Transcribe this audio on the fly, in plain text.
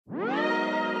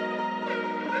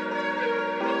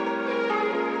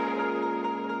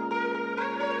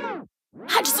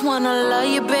I just wanna love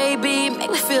you, baby.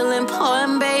 Make me feel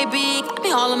important, baby. Got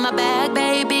me all in my bag,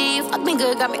 baby. Fuck me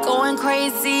good, got me going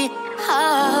crazy.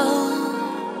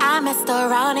 Oh, I messed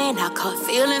around and I caught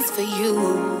feelings for you.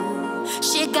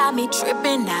 Shit got me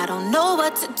tripping, I don't know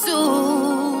what to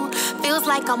do. Feels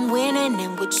like I'm winning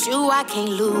and with you I can't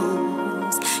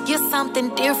lose. You're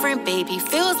something different, baby,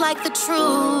 feels like the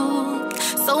truth.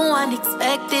 So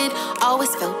unexpected,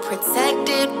 always felt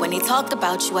protected. When he talked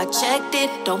about you, I checked it.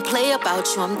 Don't play about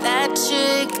you, I'm that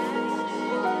chick.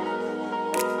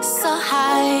 So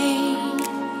high,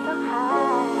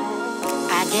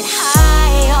 I get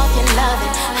high off your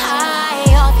loving, high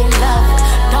off your loving.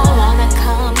 Don't wanna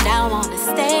come down, wanna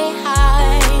stay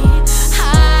high.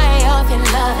 High off your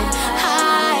loving,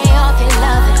 high off your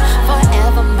loving.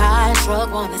 Forever my drug,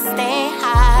 wanna stay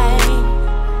high.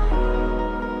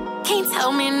 Can't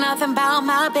tell me nothing about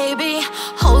my baby.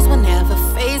 Hoes will never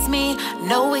faze me.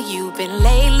 Know where you've been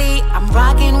lately. I'm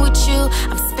rocking with you,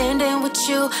 I'm spending with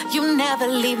you. You never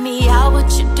leave me out,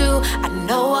 what you do. I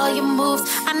know all your moves,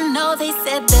 I know they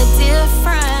said they're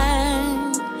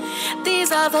different.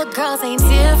 These other girls ain't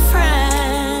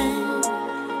different.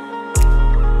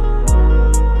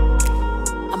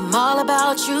 I'm all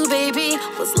about you, baby.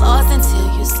 Was lost until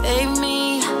you saved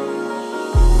me.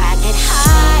 I get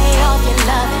high off your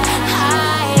loving,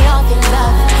 high off your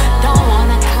loving. Don't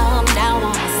wanna come down,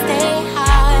 wanna stay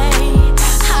high.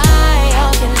 High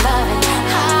off your loving,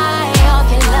 high off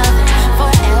your loving.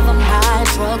 Forever my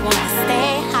drug, wanna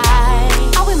stay high.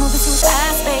 Are we moving too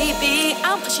fast, baby?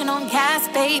 I'm pushing on gas,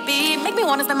 baby. Make me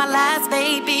wanna spend my last,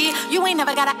 baby. You ain't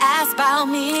never gotta ask about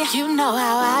me. You know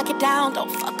how I get down,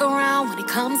 don't fuck around when it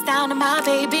comes down to my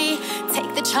baby.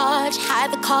 Take the charge,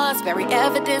 hide the cause, very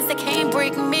evidence that can't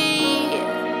break me.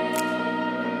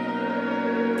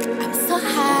 I'm so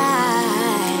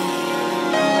high,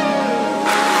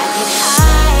 I get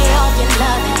high off your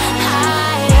loving,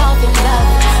 high off your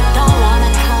loving. Don't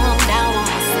wanna come down,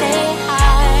 wanna stay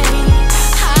high.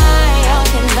 High off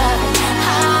your loving,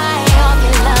 high off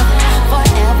your loving.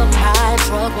 Forever my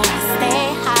drug, wanna stay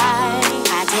high.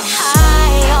 I get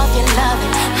high off your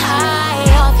loving, high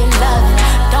off your loving.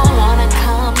 Don't wanna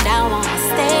come down, wanna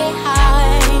stay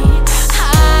high.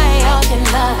 High off your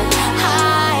loving,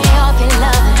 high off your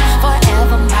loving.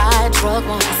 Forever my drug,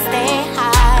 wanna stay high.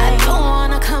 I don't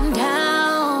wanna come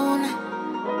down,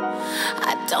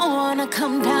 I don't wanna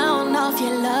come down off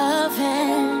your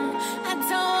loving. I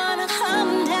don't wanna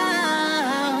come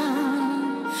down,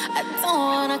 I don't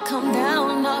wanna come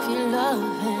down off your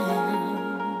loving.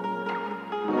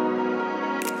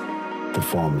 The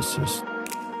pharmacist.